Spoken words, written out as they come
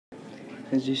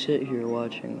As you sit here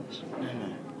watching this,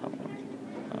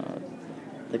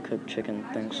 the cooked chicken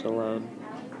thinks aloud.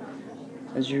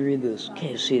 As you read this,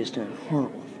 KFC is doing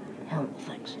horrible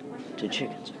things to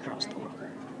chickens across the world.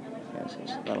 Yes,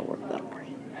 that'll work.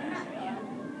 Yeah.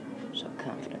 So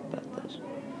confident about this.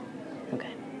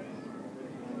 Okay.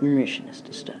 Your mission is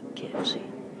to stop KFC.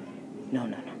 No.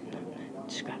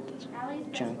 Scrap this.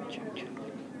 Junk.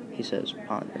 He says,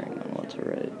 pondering on what to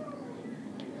write,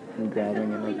 and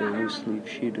grabbing another loose-leaf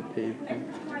sheet of paper.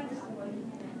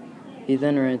 He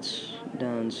then writes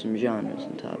down some genres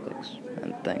and topics,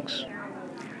 and thinks,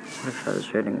 what if I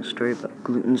was writing a story about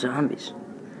gluten zombies?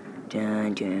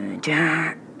 Dun, dun,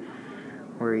 dun.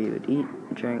 Where you would eat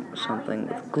and drink something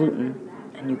with gluten,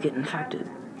 and you get infected.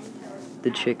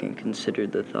 The chicken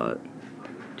considered the thought.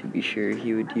 To be sure,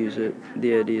 he would use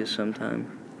the idea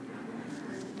sometime.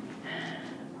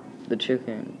 The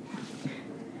chicken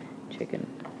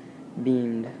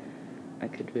beamed. I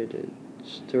could read a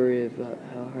story about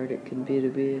how hard it can be to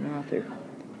be an author.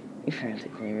 He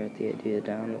frantically wrote the idea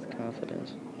down with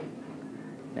confidence,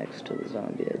 next to the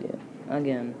zombie idea.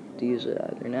 Again, to use it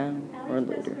either now or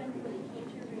later.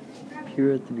 He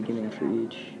wrote the beginning for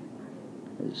each,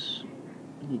 as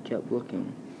he kept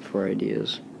looking for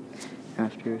ideas.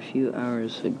 After a few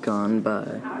hours had gone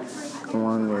by,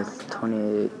 along with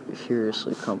 28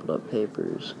 furiously crumpled up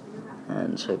papers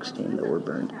and 16 that were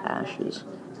burned ashes,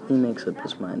 he makes up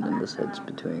his mind and decides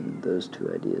between those two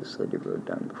ideas that he wrote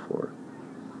down before.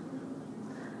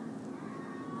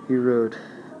 He wrote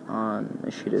on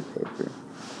a sheet of paper,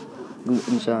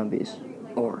 gluten zombies,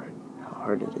 or how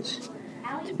hard it is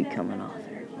to become an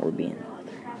author or be an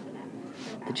author.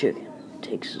 The chicken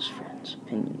takes his friends'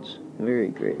 opinions very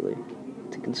greatly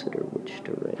to consider which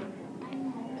to write,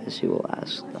 as he will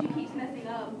ask them.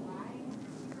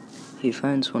 He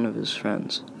finds one of his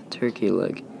friends, a turkey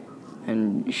leg,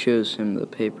 and shows him the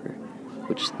paper,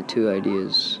 which the two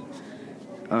ideas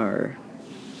are,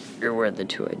 or where the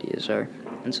two ideas are,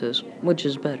 and says, which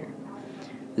is better?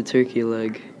 The turkey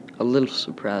leg, a little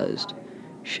surprised,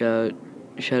 shouted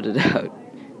out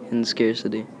in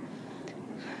scarcity,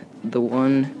 the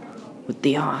one with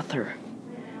the author.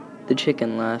 The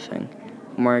chicken, laughing,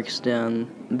 marks down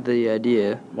the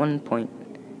idea 1 point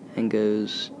and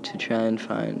goes to try and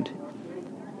find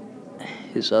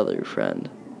his other friend,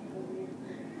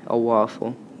 a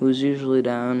waffle, who's usually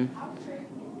down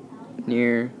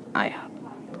near IHOP.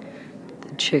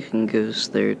 The chicken goes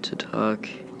there to talk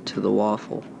to the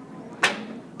waffle.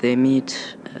 They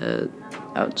meet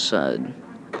outside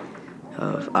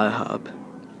of IHOP,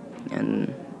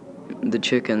 and the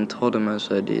chicken told him his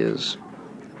ideas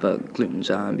about gluten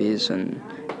zombies and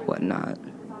whatnot,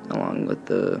 along with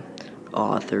the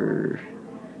author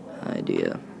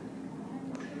idea.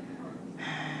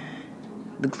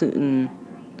 The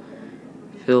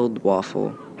gluten-filled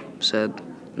waffle said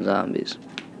zombies.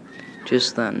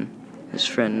 Just then, his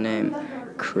friend named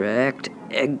Cracked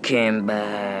Egg came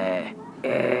by.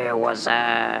 Hey, what's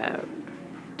up?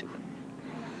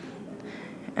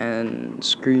 And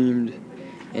screamed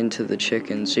into the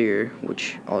chicken's ear,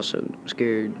 which also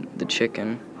scared the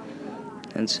chicken,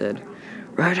 and said,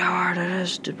 write how hard it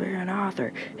is to be an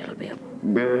author. It'll be a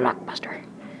blockbuster,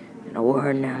 an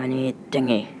award-nominee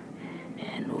thingy,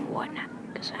 and whatnot,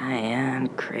 because I am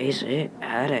crazy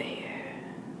out of here.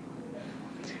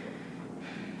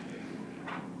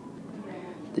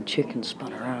 The chicken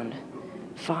spun around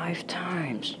 5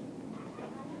 times.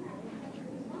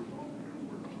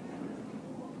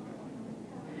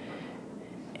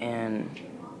 And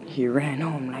he ran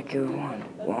home like he won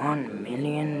 $1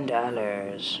 million.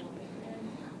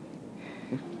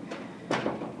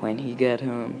 When he got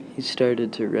home, he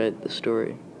started to write the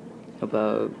story.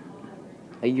 About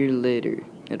a year later,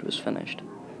 it was finished.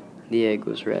 The egg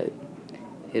was right.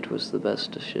 It was the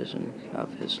best decision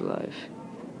of his life.